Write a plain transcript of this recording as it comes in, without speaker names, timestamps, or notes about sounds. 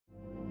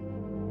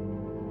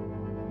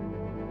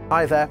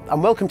Hi there,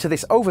 and welcome to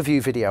this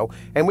overview video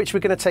in which we're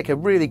going to take a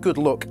really good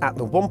look at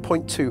the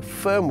 1.2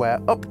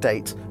 firmware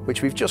update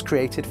which we've just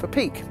created for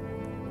Peak.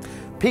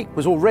 Peak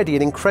was already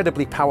an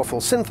incredibly powerful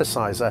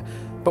synthesizer,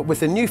 but with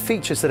the new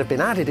features that have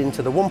been added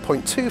into the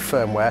 1.2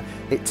 firmware,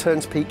 it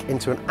turns Peak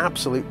into an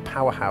absolute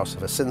powerhouse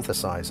of a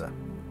synthesizer.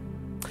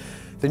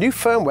 The new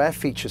firmware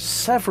features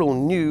several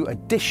new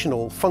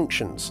additional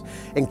functions,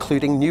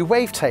 including new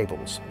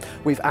wavetables.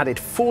 We've added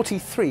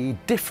 43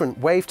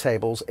 different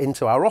wavetables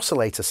into our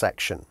oscillator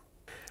section.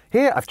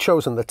 Here I've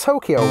chosen the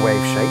Tokyo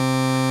wave shape,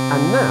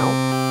 and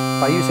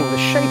now, by using the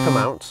shape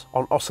amount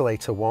on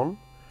oscillator 1,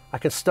 I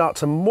can start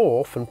to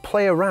morph and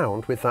play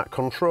around with that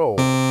control.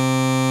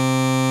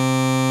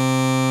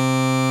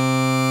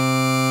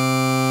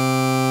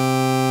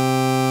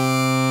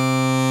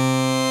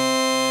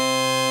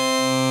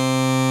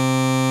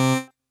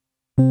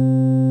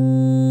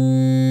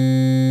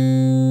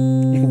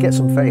 Get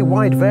some very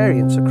wide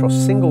variance across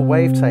single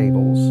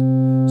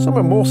wavetables. Some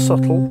are more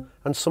subtle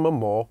and some are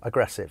more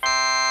aggressive.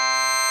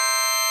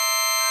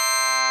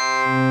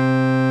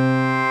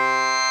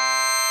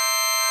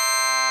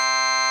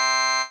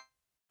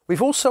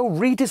 We've also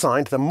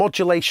redesigned the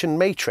modulation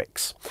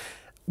matrix.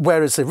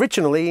 Whereas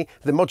originally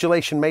the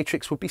modulation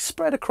matrix would be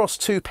spread across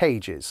 2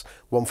 pages,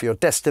 one for your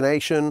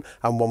destination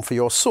and one for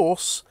your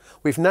source,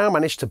 we've now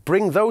managed to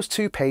bring those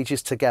 2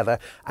 pages together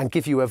and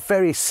give you a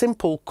very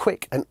simple,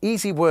 quick and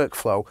easy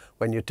workflow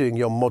when you're doing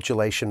your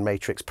modulation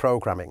matrix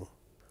programming.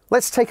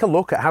 Let's take a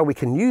look at how we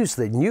can use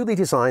the newly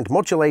designed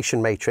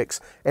modulation matrix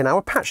in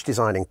our patch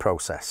designing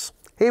process.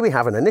 Here we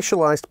have an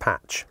initialized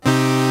patch.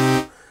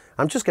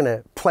 I'm just going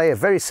to play a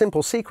very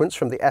simple sequence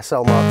from the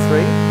SL Mark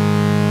III.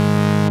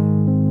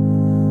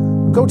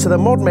 Go to the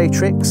mod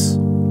matrix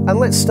and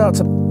let's start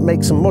to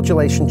make some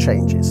modulation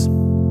changes.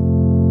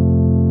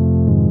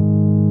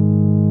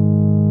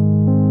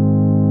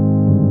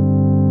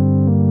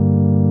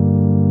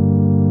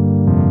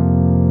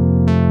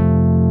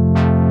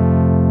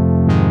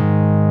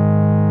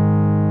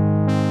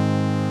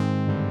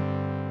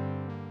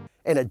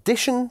 In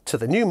addition to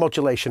the new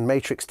modulation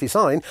matrix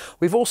design,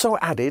 we've also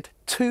added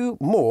 2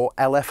 more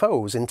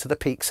LFOs into the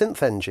Peak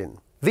synth engine.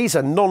 These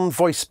are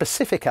non-voice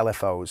specific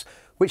LFOs,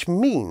 which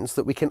means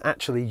that we can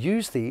actually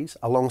use these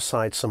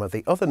alongside some of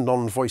the other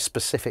non-voice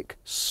specific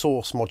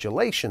source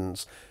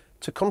modulations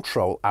to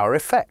control our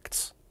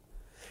effects.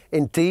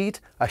 Indeed,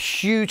 a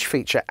huge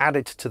feature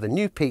added to the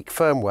new Peak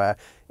firmware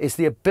is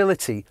the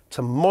ability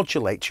to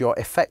modulate your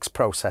effects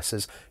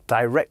processors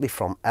directly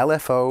from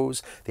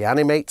LFOs, the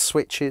animate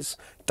switches,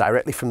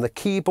 directly from the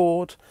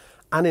keyboard,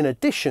 and in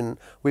addition,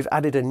 we've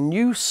added a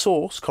new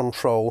source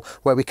control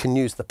where we can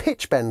use the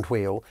pitch bend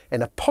wheel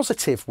in a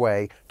positive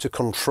way to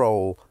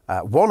control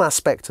one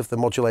aspect of the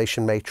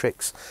modulation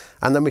matrix,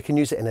 and then we can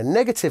use it in a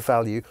negative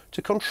value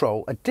to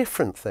control a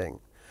different thing.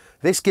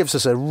 This gives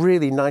us a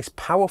really nice,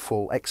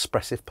 powerful,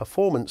 expressive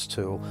performance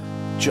tool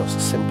just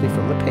simply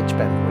from the pitch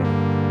bend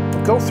wheel.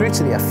 I'll go through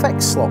to the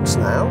effects slots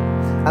now,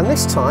 and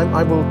this time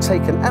I will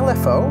take an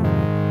LFO.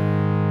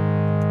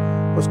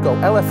 Let's go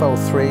LFO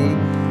 3,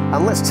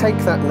 and let's take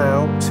that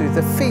now to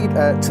the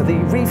to the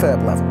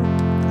reverb level.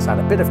 Let's add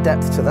a bit of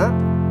depth to that.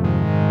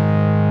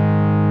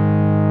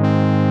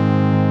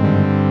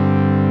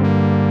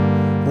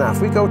 Now, if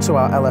we go to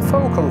our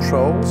LFO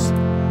controls,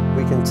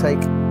 we can take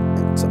it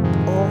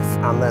off,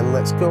 and then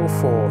let's go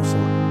for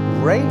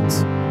some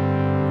rate.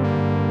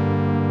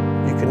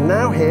 You can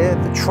now hear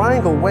the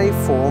triangle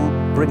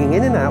waveform bringing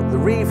in and out the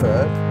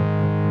reverb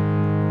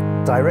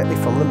directly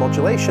from the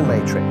modulation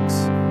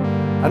matrix.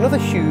 Another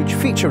huge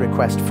feature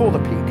request for the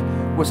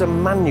Peak was a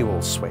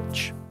manual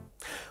switch.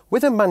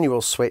 With a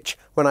manual switch,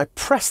 when I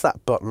press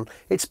that button,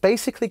 it's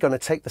basically going to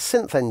take the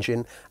synth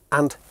engine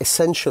and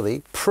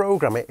essentially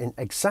program it in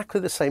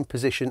exactly the same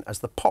position as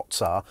the pots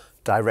are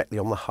directly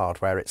on the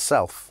hardware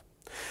itself.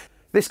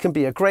 This can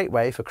be a great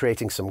way for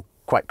creating some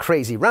quite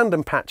crazy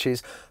random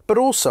patches, but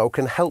also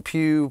can help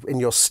you in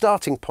your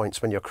starting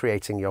points when you're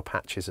creating your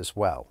patches as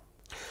well.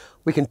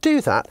 We can do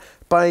that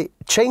by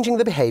changing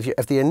the behavior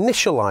of the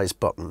initialize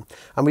button,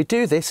 and we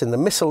do this in the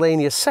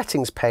miscellaneous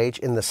settings page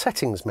in the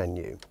settings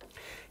menu.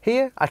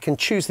 Here I can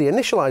choose the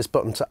initialize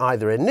button to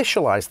either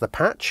initialize the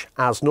patch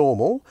as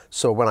normal,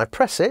 so when I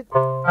press it,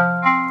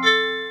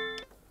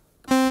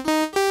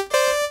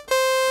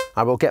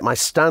 I will get my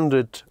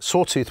standard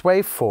sawtooth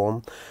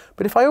waveform,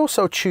 but if I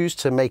also choose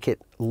to make it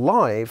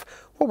live,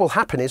 what will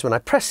happen is when I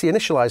press the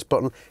initialize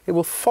button, it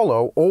will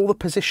follow all the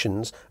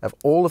positions of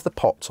all of the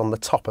pots on the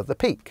top of the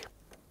Peak.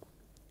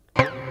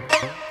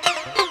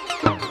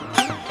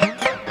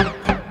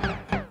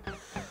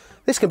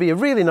 This can be a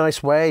really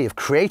nice way of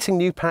creating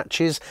new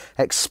patches,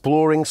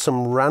 exploring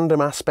some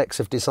random aspects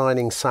of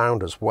designing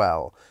sound as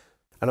well.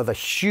 Another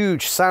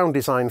huge sound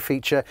design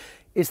feature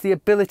is the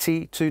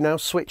ability to now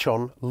switch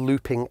on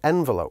looping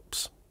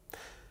envelopes.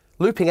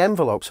 Looping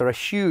envelopes are a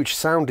huge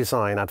sound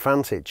design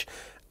advantage,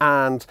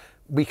 and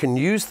we can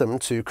use them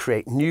to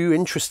create new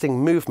interesting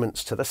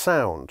movements to the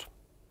sound.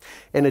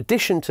 In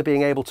addition to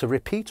being able to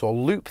repeat or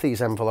loop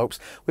these envelopes,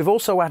 we've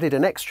also added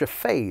an extra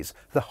phase,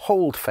 the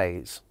hold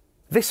phase.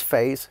 This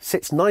phase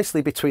sits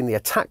nicely between the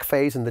attack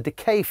phase and the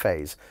decay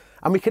phase,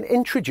 and we can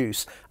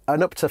introduce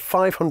an up to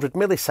 500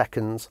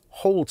 milliseconds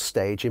hold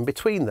stage in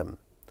between them.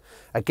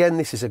 Again,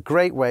 this is a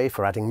great way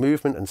for adding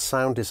movement and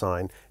sound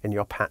design in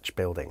your patch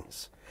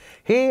buildings.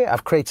 Here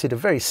I've created a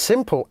very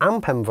simple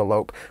amp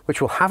envelope which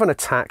will have an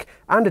attack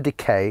and a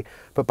decay,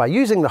 but by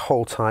using the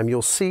hold time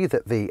you'll see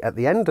that at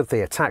the end of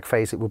the attack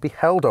phase it will be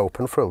held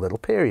open for a little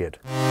period.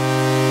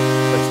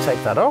 Let's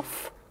take that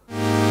off.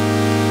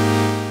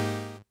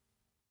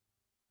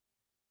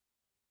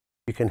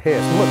 You can hear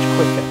it's much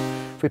quicker.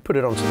 If we put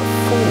it onto the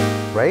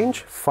full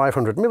range,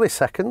 500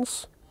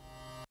 milliseconds.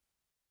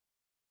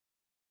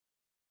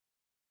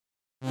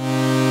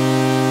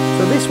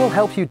 So this will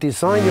help you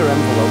design your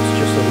envelopes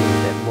just a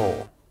little bit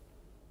more.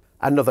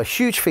 Another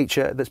huge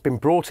feature that's been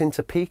brought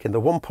into Peak in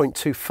the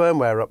 1.2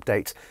 firmware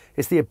update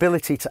is the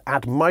ability to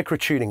add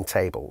microtuning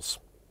tables.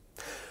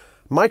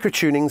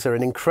 Microtunings are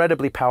an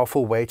incredibly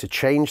powerful way to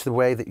change the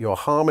way that your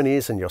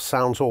harmonies and your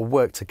sounds all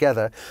work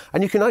together,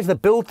 and you can either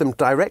build them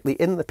directly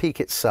in the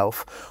Peak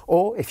itself,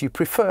 or if you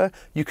prefer,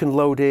 you can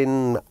load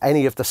in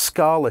any of the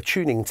Scala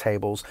tuning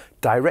tables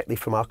directly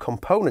from our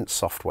components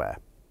software.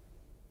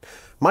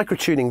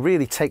 Microtuning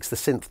really takes the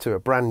synth to a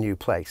brand new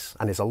place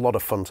and is a lot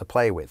of fun to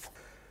play with.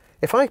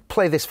 If I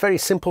play this very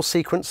simple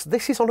sequence,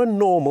 this is on a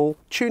normal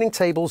tuning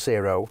table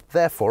 0,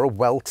 therefore a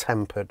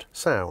well-tempered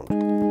sound.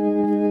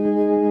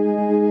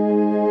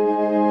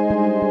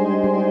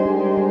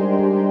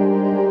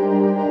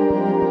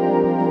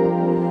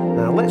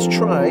 Now let's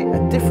try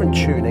a different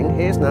tuning.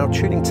 Here's now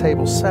tuning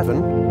table 7.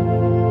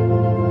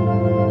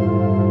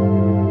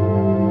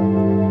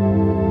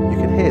 You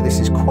can hear this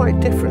is quite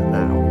different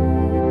now.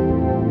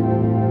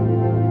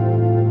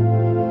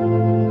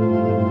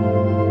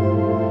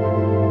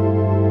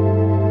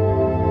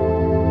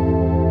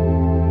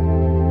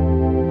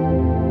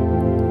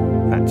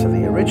 To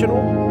the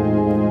original.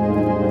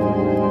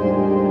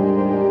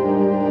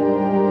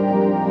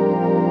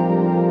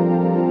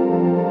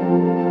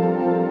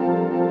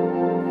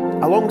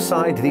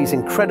 Alongside these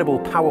incredible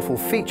powerful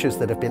features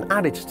that have been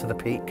added to the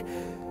Peak,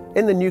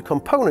 in the new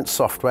components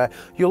software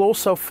you'll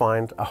also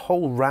find a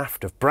whole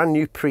raft of brand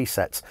new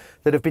presets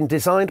that have been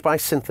designed by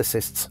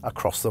synthesists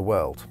across the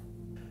world.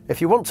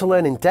 If you want to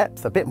learn in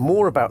depth a bit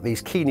more about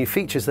these key new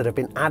features that have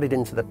been added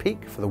into the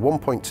Peak for the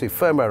 1.2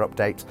 firmware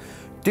update,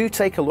 do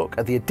take a look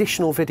at the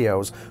additional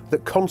videos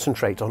that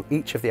concentrate on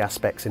each of the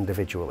aspects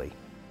individually.